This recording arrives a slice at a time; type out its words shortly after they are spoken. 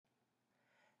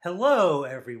Hello,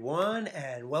 everyone,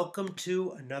 and welcome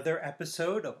to another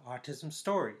episode of Autism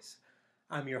Stories.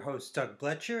 I'm your host, Doug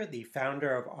Bletcher, the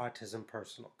founder of Autism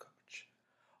Personal Coach.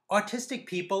 Autistic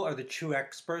people are the true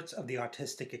experts of the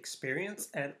autistic experience,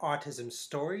 and Autism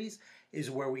Stories is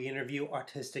where we interview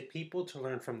autistic people to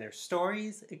learn from their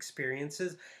stories,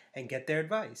 experiences, and get their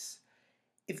advice.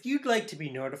 If you'd like to be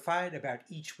notified about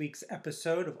each week's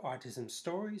episode of Autism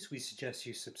Stories, we suggest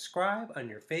you subscribe on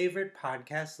your favorite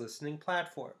podcast listening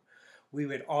platform. We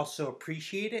would also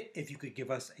appreciate it if you could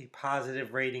give us a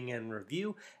positive rating and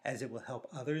review, as it will help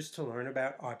others to learn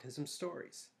about autism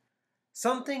stories.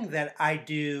 Something that I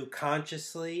do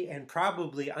consciously and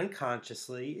probably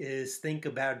unconsciously is think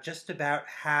about just about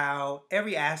how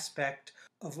every aspect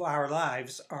of our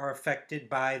lives are affected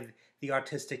by the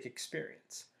autistic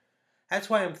experience. That's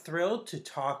why I'm thrilled to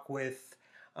talk with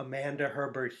Amanda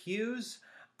Herbert Hughes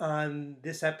on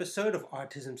this episode of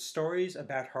Autism Stories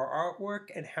about her artwork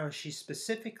and how she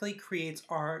specifically creates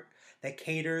art that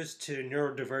caters to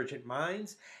neurodivergent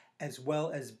minds, as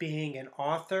well as being an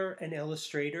author and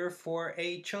illustrator for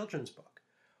a children's book.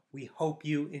 We hope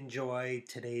you enjoy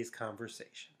today's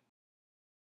conversation.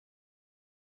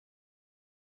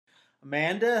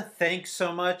 Amanda, thanks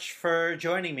so much for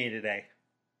joining me today.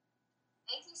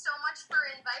 Thank you so much for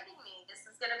inviting me. This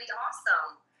is going to be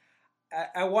awesome.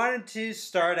 I wanted to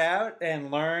start out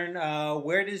and learn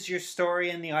where does your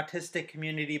story in the autistic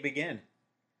community begin?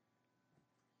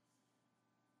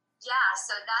 Yeah,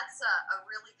 so that's a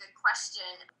really good question.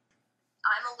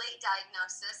 I'm a late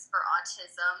diagnosis for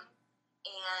autism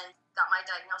and got my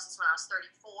diagnosis when I was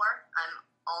 34.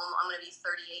 I'm going to be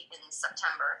 38 in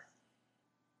September.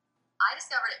 I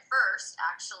discovered it first,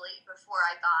 actually, before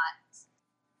I got,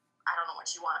 I don't know what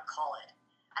you want to call it.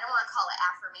 I don't want to call it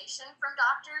affirmation from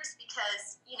doctors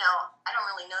because, I don't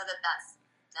really know that that's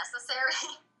necessary.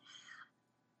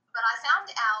 But I found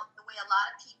out the way a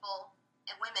lot of people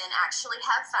and women actually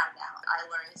have found out, I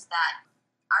learned, is that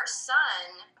our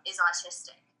son is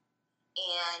autistic.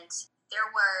 And there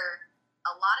were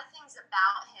a lot of things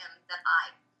about him that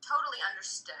I totally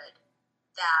understood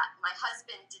that my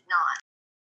husband did not.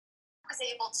 I was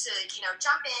able to,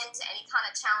 jump into any kind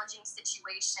of challenging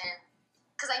situation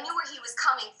because I knew where he was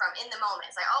coming from in the moment.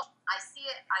 It's like, oh, I see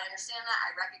it, I understand that,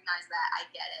 I recognize that, I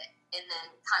get it, and then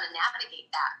kind of navigate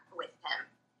that with him.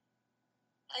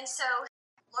 And so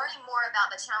learning more about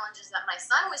the challenges that my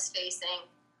son was facing,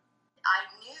 I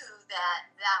knew that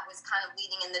that was kind of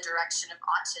leading in the direction of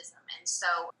autism. And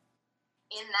so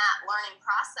in that learning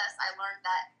process, I learned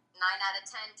that 9 out of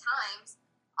 10 times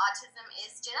autism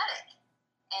is genetic.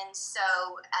 And so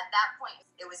at that point,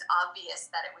 it was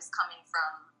obvious that it was coming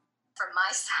from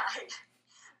my side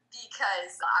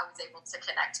because I was able to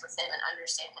connect with him and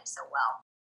understand him so well.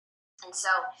 And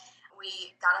so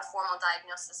we got a formal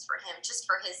diagnosis for him just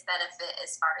for his benefit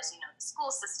as far as, the school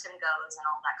system goes and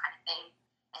all that kind of thing.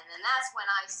 And then that's when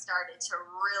I started to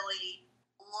really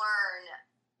learn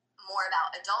more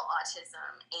about adult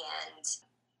autism. And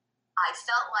I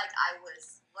felt like I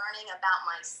was learning about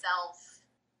myself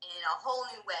in a whole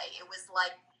new way. It was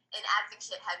like an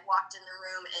advocate had walked in the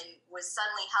room and was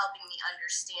suddenly helping me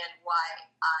understand why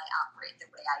I operate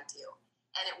the way I do.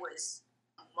 And it was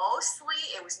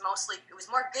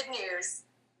more good news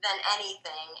than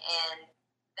anything. And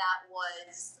that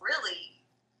was really,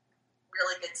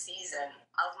 really good season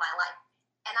of my life.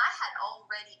 And I had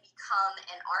already become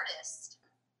an artist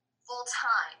full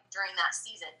time during that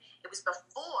season. It was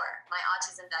before my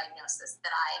autism diagnosis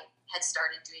that I had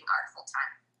started doing art full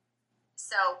time.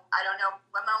 So I don't know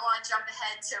when I want to jump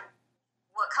ahead to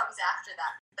what comes after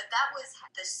that. But that was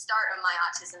the start of my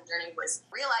autism journey, was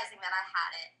realizing that I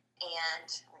had it. And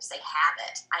when I say have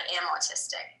it, I am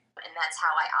autistic. And that's how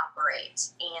I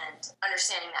operate and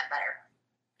understanding that better.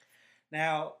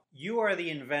 Now, you are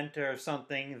the inventor of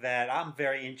something that I'm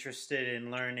very interested in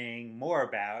learning more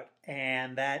about,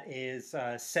 and that is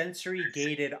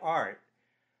sensory-gated art.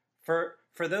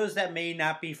 For those that may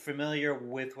not be familiar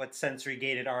with what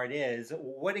sensory-gated art is,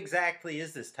 what exactly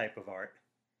is this type of art?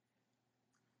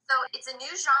 So it's a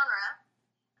new genre.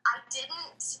 I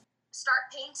didn't start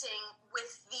painting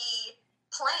with the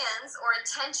plans or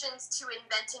intentions to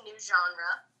invent a new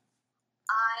genre.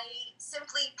 I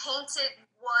simply painted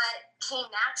what came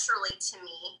naturally to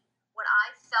me, what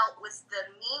I felt was the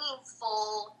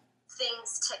meaningful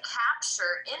things to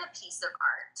capture in a piece of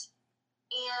art.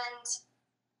 And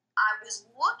I was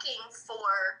looking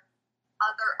for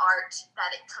other art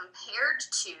that it compared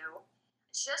to,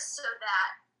 just so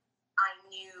that I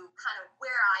knew kind of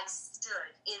where I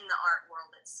stood in the art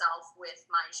world itself with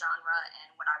my genre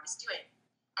and what I was doing.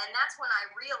 And that's when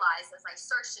I realized, as I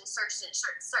searched and searched and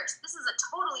searched, this is a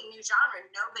totally new genre.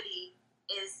 Nobody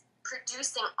is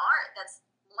producing art that's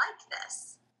like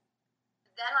this.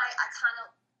 Then I kind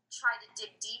of tried to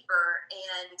dig deeper,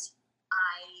 and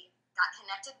I got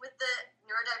connected with the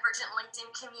neurodivergent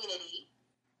LinkedIn community,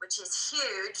 which is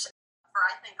huge for,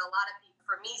 I think, a lot of people.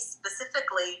 For me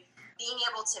specifically, being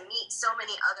able to meet so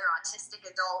many other autistic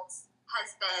adults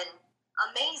has been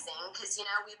amazing, because,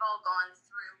 we've all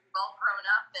grown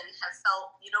up and have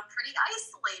felt, pretty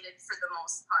isolated for the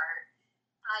most part.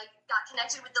 I got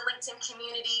connected with the LinkedIn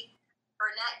community.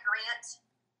 Burnett Grant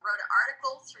wrote an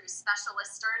article through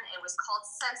Specialistern. It was called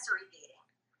Sensory Gating.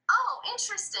 Oh,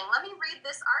 interesting. Let me read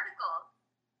this article.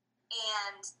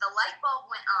 And the light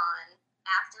bulb went on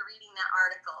after reading that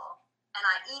article. And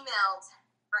I emailed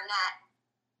Burnett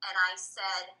and I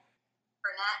said,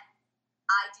 Burnett,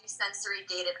 I do sensory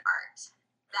gated art.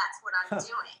 That's what I'm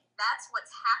doing. That's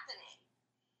what's happening.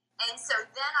 And so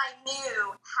then I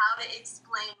knew how to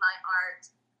explain my art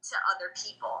to other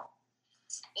people.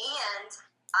 And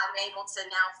I'm able to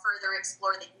now further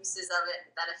explore the uses of it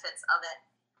and benefits of it.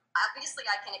 Obviously,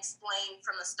 I can explain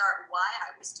from the start why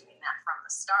I was doing that from the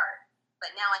start,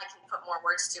 but now I can put more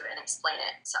words to it and explain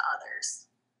it to others.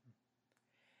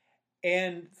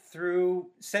 And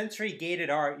through sensory gated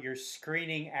art, you're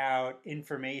screening out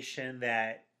information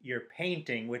that you're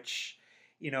painting, which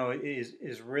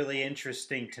is really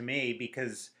interesting to me,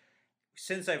 because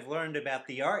since I've learned about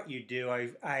the art you do,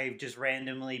 I've just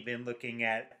randomly been looking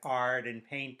at art and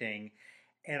painting,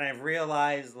 and I've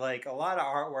realized like a lot of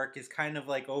artwork is kind of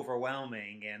like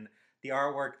overwhelming, and the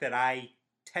artwork that I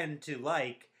tend to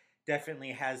like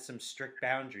definitely has some strict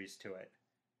boundaries to it.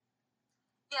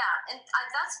 Yeah, and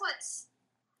that's what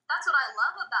I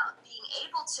love about being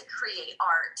able to create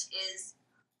art is,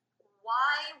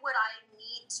 why would I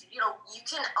need to, you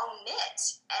can omit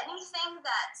anything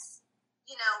that's,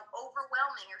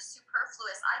 overwhelming or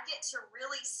superfluous. I get to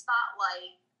really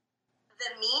spotlight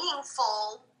the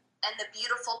meaningful and the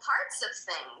beautiful parts of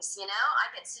things, I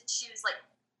get to choose, like,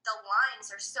 the lines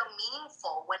are so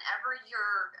meaningful. Whenever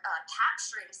you're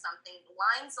capturing something,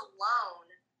 lines alone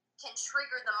can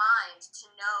trigger the mind to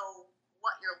know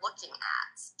what you're looking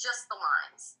at, just the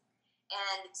lines.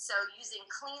 And so using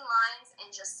clean lines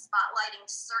and just spotlighting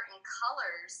certain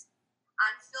colors,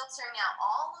 I'm filtering out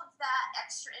all of that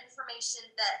extra information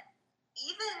that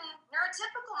even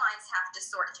neurotypical minds have to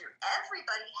sort through.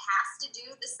 Everybody has to do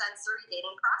the sensory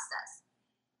gating process.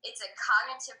 It's a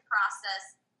cognitive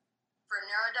process. For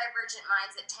neurodivergent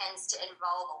minds, it tends to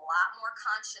involve a lot more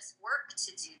conscious work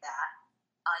to do that.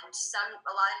 A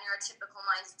lot of neurotypical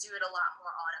minds do it a lot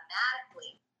more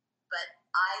automatically. But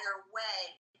either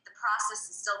way, the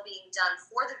process is still being done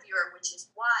for the viewer, which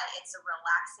is why it's a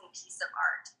relaxing piece of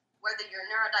art, whether you're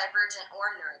neurodivergent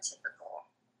or neurotypical.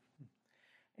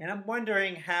 And I'm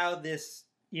wondering how this,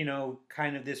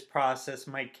 kind of this process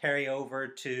might carry over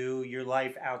to your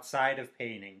life outside of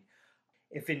painting.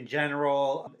 If in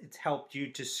general it's helped you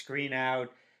to screen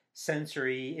out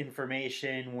sensory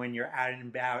information when you're out and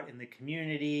about in the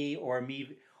community, or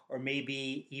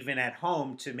maybe even at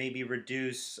home, to maybe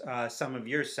reduce some of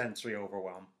your sensory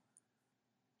overwhelm.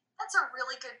 That's a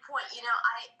really good point.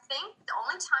 I think the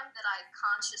only time that I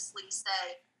consciously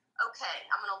say, okay,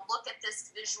 I'm going to look at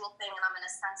this visual thing and I'm going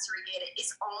to sensory gate it,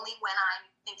 is only when I'm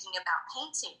thinking about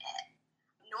painting it.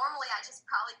 Normally, I just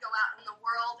probably go out in the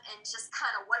world and just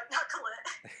kind of white knuckle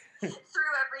it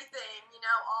through everything.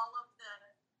 All of the,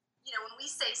 when we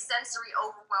say sensory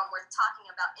overwhelm, we're talking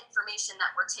about information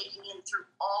that we're taking in through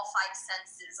all five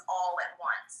senses all at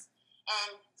once.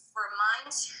 And for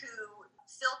minds who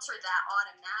filter that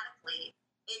automatically,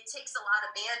 it takes a lot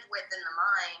of bandwidth in the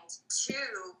mind to,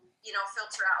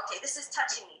 filter out, okay, this is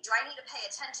touching me. Do I need to pay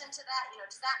attention to that?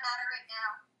 Does that matter right now?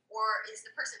 Or is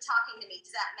the person talking to me,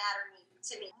 does that matter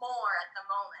to me more at the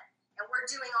moment? And we're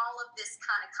doing all of this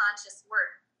kind of conscious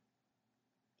work.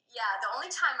 Yeah, the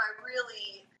only time I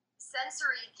really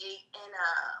sensory gate in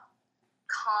a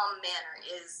calm manner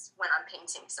is when I'm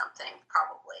painting something,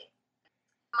 probably.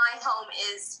 My home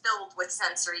is filled with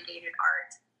sensory gated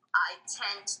art.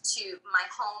 My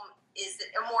home is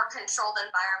a more controlled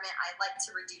environment. I like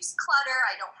to reduce clutter.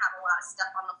 I don't have a lot of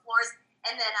stuff on the floors.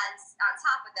 And then on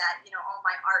top of that, all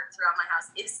my art throughout my house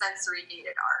is sensory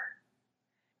gated art.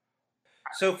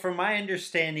 So from my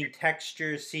understanding,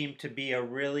 textures seem to be a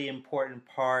really important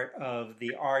part of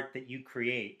the art that you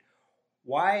create.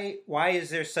 Why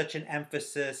is there such an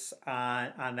emphasis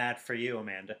on that for you,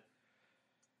 Amanda?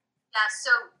 Yeah,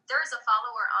 so there's a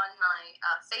follower on my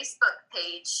Facebook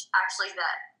page, actually,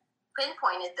 that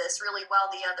pinpointed this really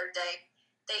well the other day.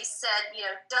 they said,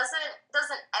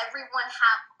 doesn't everyone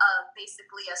have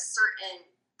basically a certain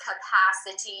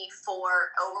capacity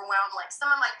for overwhelm? Like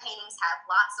some of my paintings have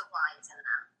lots of lines in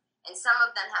them, and some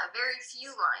of them have very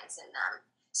few lines in them.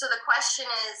 So the question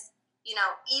is,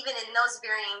 even in those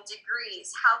varying degrees,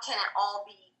 how can it all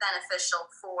be beneficial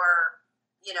for,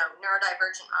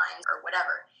 neurodivergent minds or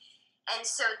whatever? And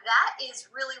so that is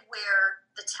really where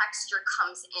the texture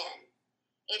comes in.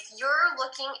 If you're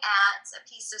looking at a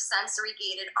piece of sensory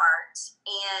gated art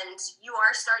and you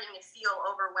are starting to feel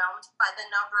overwhelmed by the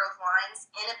number of lines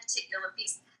in a particular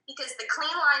piece, because the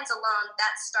clean lines alone,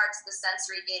 that starts the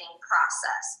sensory gating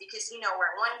process, because you know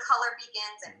where one color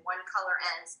begins and one color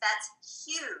ends. That's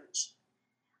huge.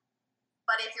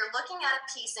 But if you're looking at a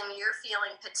piece and you're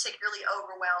feeling particularly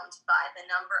overwhelmed by the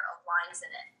number of lines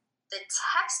in it, the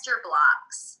texture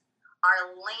blocks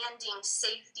are landing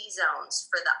safety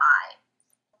zones for the eye.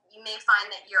 You may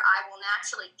find that your eye will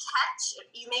naturally catch,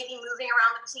 if you may be moving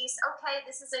around the piece, okay,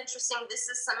 this is interesting, this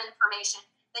is some information,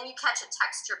 then you catch a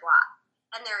texture block.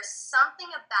 And there's something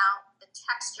about the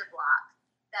texture block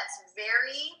that's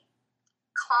very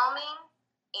calming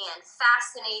and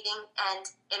fascinating and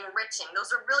enriching.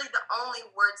 Those are really the only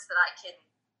words that I can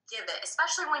give it,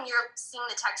 especially when you're seeing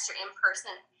the texture in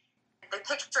person. The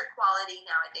picture quality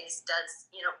nowadays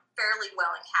does, fairly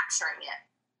well in capturing it.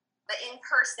 But in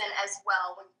person as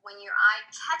well, when your eye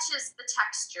catches the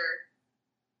texture,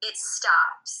 it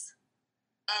stops.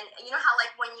 And you know how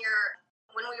like when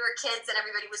we were kids and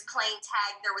everybody was playing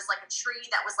tag, there was like a tree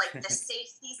that was like the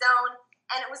safety zone.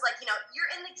 And it was like,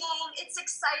 you're in the game, it's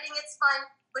exciting, it's fun,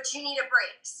 but you need a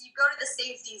break. So you go to the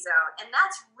safety zone. And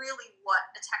that's really what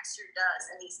the texture does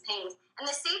in these paintings. And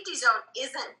the safety zone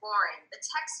isn't boring. The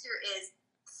texture is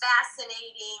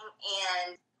fascinating,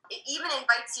 and it even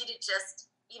invites you to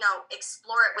just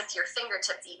explore it with your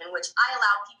fingertips even, which I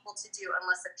allow people to do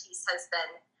unless a piece has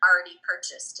been already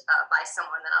purchased by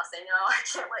someone. Then I'll say, no, I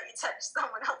can't let you touch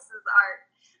someone else's art.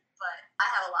 But I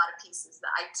have a lot of pieces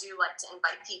that I do like to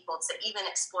invite people to even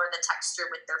explore the texture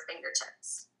with their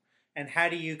fingertips. And how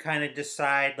do you kind of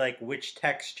decide like which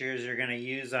textures you're going to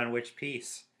use on which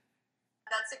piece?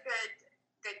 That's a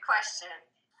good question.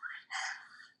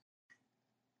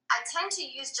 I tend to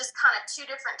use just kind of two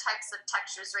different types of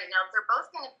textures right now. They're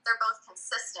both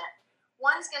consistent.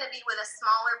 One's going to be with a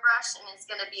smaller brush and it's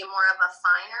going to be more of a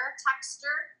finer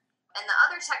texture, and the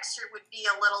other texture would be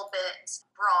a little bit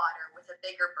broader with a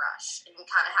bigger brush and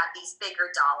kind of have these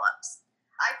bigger dollops.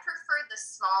 I prefer the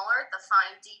smaller, the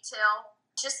fine detail,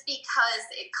 just because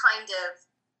it kind of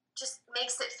just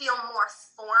makes it feel more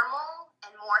formal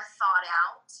and more thought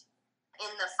out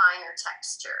in the finer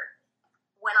texture.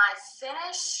 When I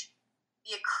finish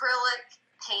the acrylic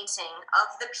painting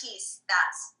of the piece,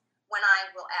 that's when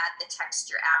I will add the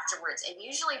texture afterwards. And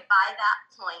usually by that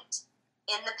point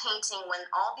in the painting, when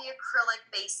all the acrylic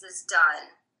base is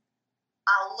done,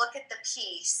 I'll look at the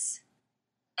piece,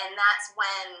 and that's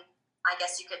when I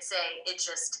guess you could say it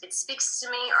speaks to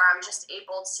me, or I'm just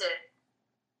able to,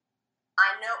 I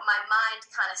know my mind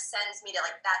kind of sends me to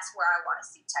like, that's where I want to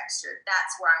see texture,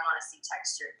 that's where I want to see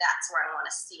texture, that's where I want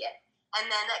to see it. And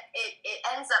then it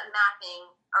ends up mapping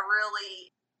a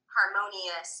really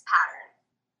harmonious pattern.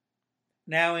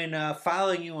 Now, in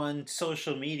following you on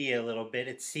social media a little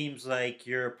bit, it seems like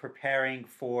you're preparing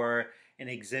for an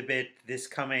exhibit this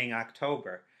coming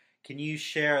October. Can you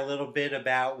share a little bit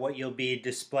about what you'll be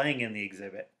displaying in the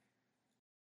exhibit?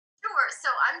 Sure. So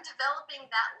I'm developing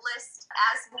that list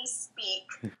as we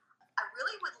speak. I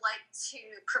really would like to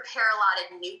prepare a lot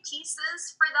of new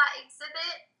pieces for that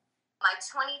exhibit. My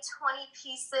 2020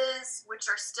 pieces, which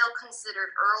are still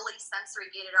considered early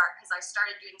sensory gated art, because I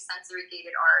started doing sensory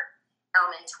gated art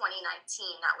in 2019.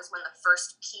 That was when I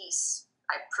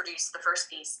produced the first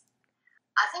piece.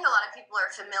 I think a lot of people are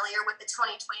familiar with the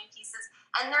 2020 pieces,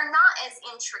 and they're not as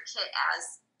intricate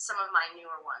as some of my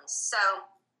newer ones. So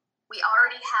we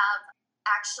already have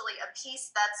actually a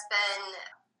piece that's been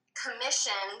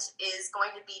commissioned, is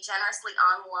going to be generously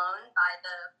on loan by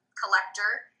the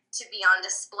collector to be on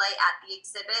display at the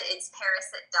exhibit. It's Paris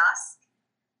at Dusk.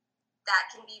 That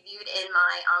can be viewed in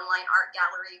my online art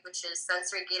gallery, which is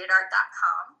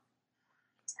sensorygatedart.com.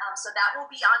 So that will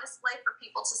be on display for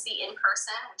people to see in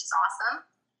person, which is awesome.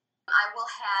 I will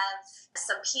have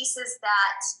some pieces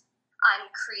that I'm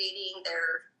creating.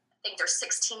 I think they're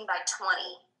 16 by 20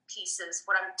 pieces.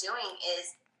 What I'm doing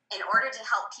is, in order to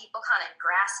help people kind of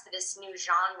grasp this new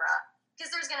genre,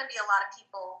 because there's going to be a lot of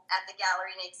people at the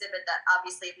gallery and exhibit that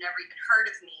obviously have never even heard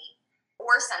of me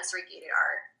or sensory gated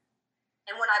art.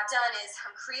 And what I've done is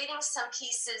I'm creating some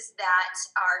pieces that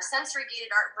are sensory gated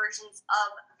art versions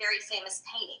of very famous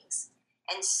paintings.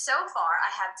 And so far,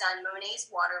 I have done Monet's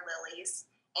Water Lilies,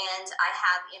 and I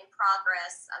have in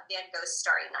progress Van Gogh's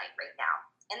Starry Night right now.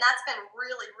 And that's been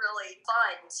really, really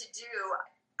fun to do.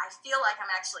 I feel like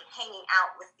I'm actually hanging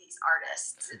out with these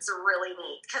artists. It's really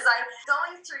neat because I'm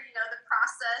going through, the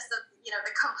process of,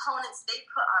 the components they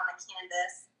put on the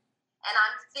canvas. And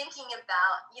I'm thinking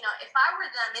about, if I were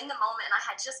them in the moment and I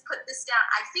had just put this down,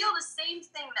 I feel the same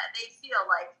thing that they feel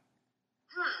like,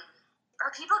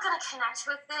 are people going to connect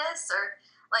with this? Or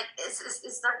like, is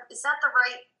that the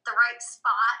right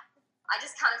spot? I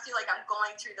just kind of feel like I'm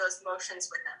going through those motions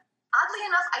with them. Oddly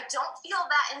enough, I don't feel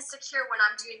that insecure when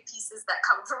I'm doing pieces that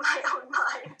come from my own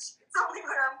mind. It's only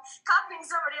when I'm copying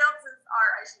somebody else's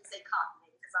art. I shouldn't say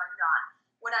copying because I'm not.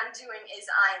 What I'm doing is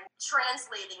I'm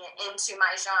translating it into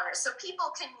my genre. So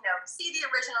people can, see the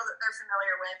original that they're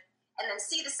familiar with and then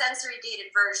see the sensory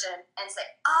gated version and say,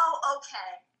 oh,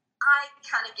 okay, I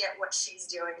kind of get what she's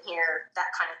doing here,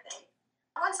 that kind of thing.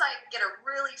 Once I get a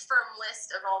really firm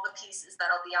list of all the pieces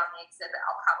that'll be on the exhibit,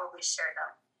 I'll probably share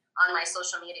them on my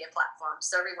social media platforms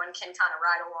so everyone can kind of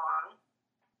ride along.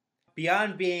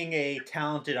 Beyond being a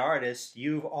talented artist,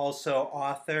 you've also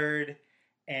authored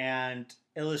and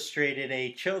illustrated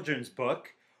a children's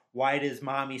book, Why Does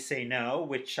Mommy Say No?,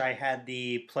 which I had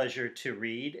the pleasure to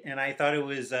read. And I thought it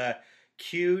was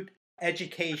cute,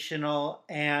 educational,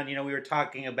 and, we were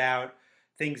talking about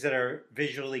things that are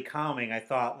visually calming. I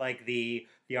thought like the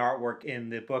artwork in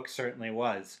the book certainly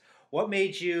was. What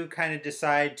made you kind of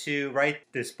decide to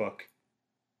write this book?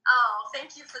 Oh,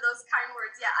 thank you for those kind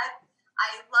words. Yeah,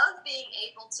 I love being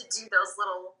able to do those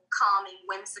little calming,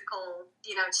 whimsical,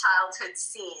 childhood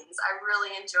scenes. I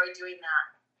really enjoy doing that.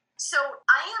 So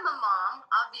I am a mom,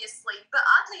 obviously, but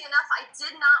oddly enough, I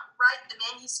did not write the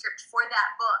manuscript for that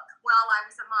book while I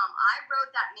was a mom. I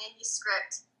wrote that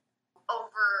manuscript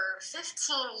over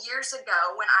 15 years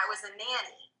ago when I was a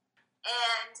nanny.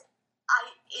 And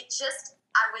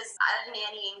I was at a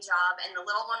nannying job, and the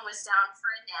little one was down for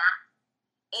a nap,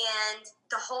 and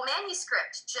the whole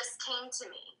manuscript just came to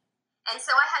me. And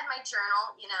so I had my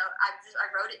journal, I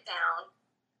wrote it down,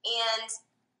 and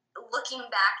looking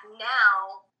back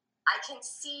now, I can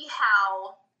see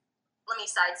how, let me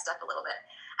sidestep a little bit.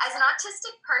 As an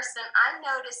autistic person, I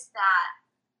noticed that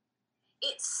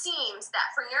it seems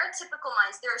that for neurotypical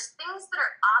minds, there's things that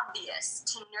are obvious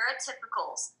to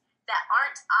neurotypicals that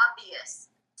aren't obvious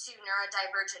to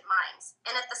neurodivergent minds.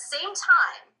 And at the same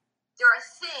time, there are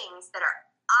things that are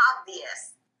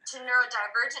obvious to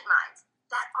neurodivergent minds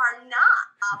that are not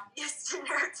obvious to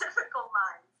neurotypical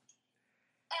minds.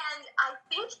 And I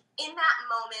think in that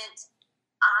moment,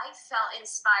 I felt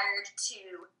inspired to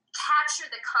capture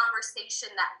the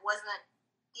conversation that wasn't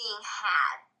being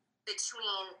had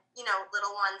between,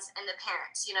 little ones and the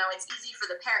parents. It's easy for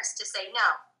the parents to say no.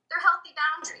 They're healthy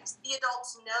boundaries. The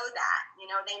adults know that.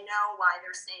 They know why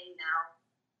they're saying no.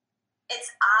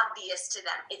 It's obvious to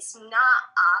them. It's not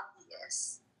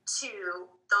obvious to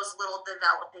those little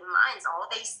developing minds.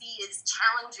 All they see is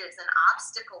challenges and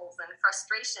obstacles and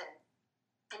frustration.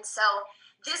 And so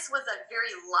this was a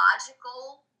very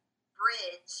logical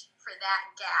bridge for that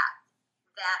gap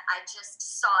that I just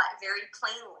saw it very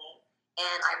plainly,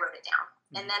 and I wrote it down.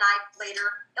 And then I later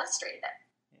illustrated it.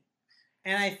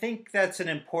 And I think that's an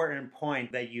important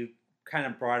point that you kind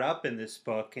of brought up in this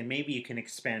book, and maybe you can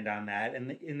expand on that.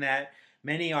 And in that,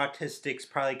 many autistics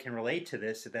probably can relate to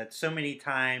this, that so many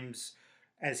times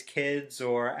as kids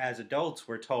or as adults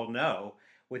we're told no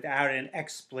without an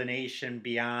explanation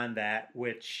beyond that,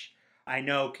 which I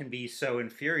know can be so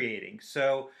infuriating.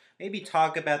 So maybe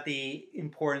talk about the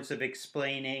importance of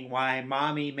explaining why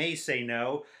mommy may say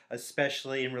no,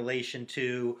 especially in relation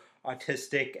to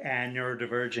autistic and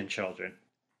neurodivergent children.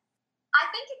 I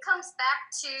think it comes back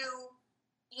to,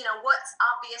 what's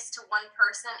obvious to one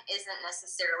person isn't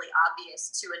necessarily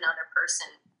obvious to another person,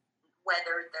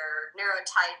 whether their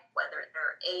neurotype, whether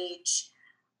their age,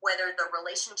 whether the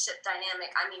relationship dynamic.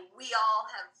 I mean, we all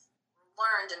have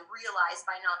learned and realized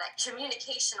by now that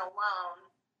communication alone,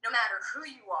 no matter who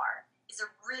you are, is a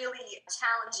really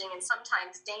challenging and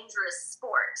sometimes dangerous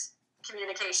sport,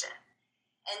 communication.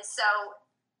 And so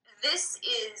this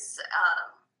is,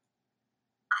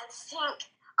 I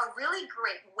think, a really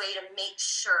great way to make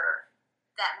sure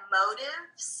that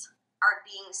motives are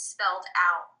being spelled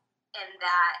out and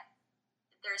that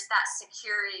there's that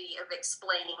security of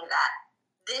explaining that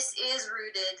this is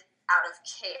rooted out of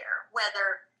care.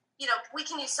 Whether, we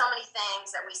can use so many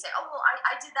things that we say, oh, well,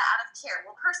 I did that out of care.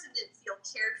 Well, person didn't feel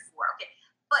cared for. Okay.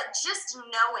 But just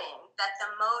knowing that the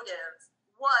motive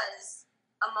was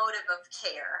a motive of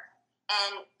care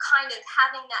and kind of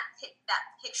having that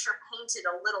picture painted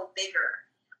a little bigger,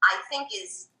 I think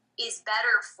is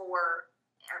better for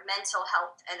our mental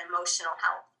health and emotional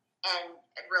health, and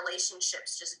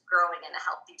relationships just growing in a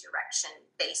healthy direction,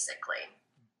 basically.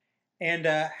 And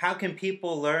how can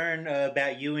people learn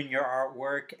about you and your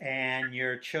artwork and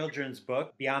your children's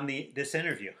book beyond this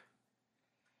interview?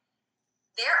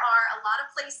 There are a lot of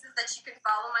places that you can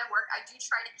follow my work. I do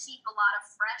try to keep a lot of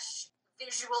fresh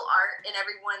visual art in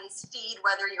everyone's feed,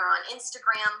 whether you're on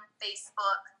Instagram,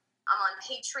 Facebook. I'm on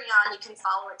Patreon. You can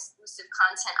follow exclusive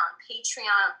content on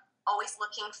Patreon. Always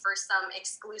looking for some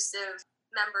exclusive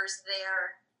members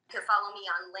there. You can follow me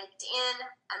on LinkedIn.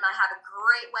 And I have a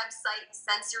great website,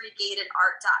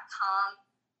 sensorygatedart.com.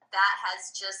 That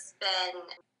has just been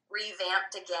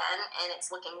revamped again, and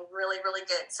it's looking really, really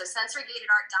good. So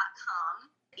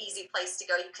sensorygatedart.com, easy place to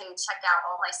go. You can check out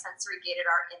all my sensory gated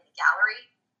art in the gallery.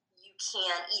 You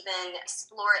can even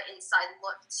explore it inside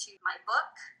look to my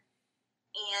book.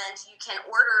 And you can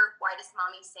order Why Does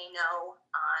Mommy Say No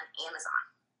on Amazon.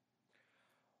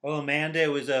 Well, Amanda,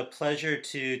 it was a pleasure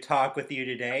to talk with you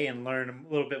today and learn a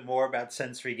little bit more about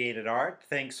sensory gated art.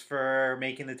 Thanks for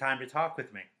making the time to talk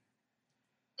with me.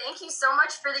 Thank you so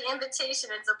much for the invitation.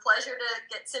 It's a pleasure to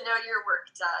get to know your work,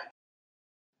 Doug.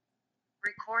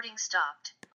 Recording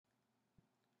stopped.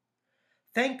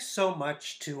 Thanks so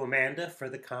much to Amanda for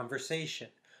the conversation.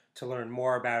 To learn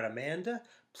more about Amanda,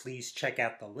 please check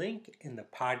out the link in the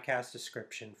podcast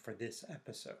description for this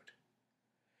episode.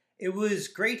 It was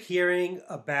great hearing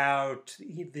about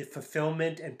the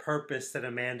fulfillment and purpose that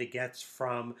Amanda gets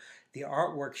from the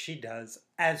artwork she does.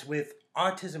 As with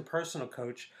Autism Personal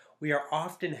Coach, we are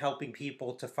often helping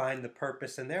people to find the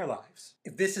purpose in their lives.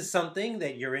 If this is something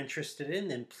that you're interested in,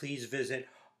 then please visit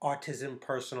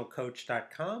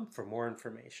autismpersonalcoach.com for more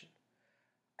information.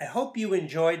 I hope you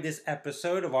enjoyed this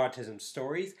episode of Autism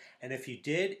Stories, and if you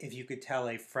did, if you could tell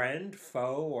a friend,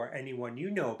 foe, or anyone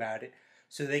you know about it,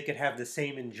 so they could have the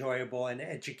same enjoyable and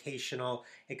educational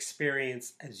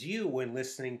experience as you when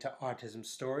listening to Autism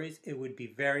Stories, it would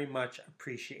be very much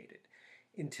appreciated.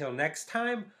 Until next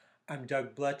time, I'm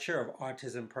Doug Bletcher of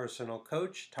Autism Personal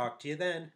Coach. Talk to you then.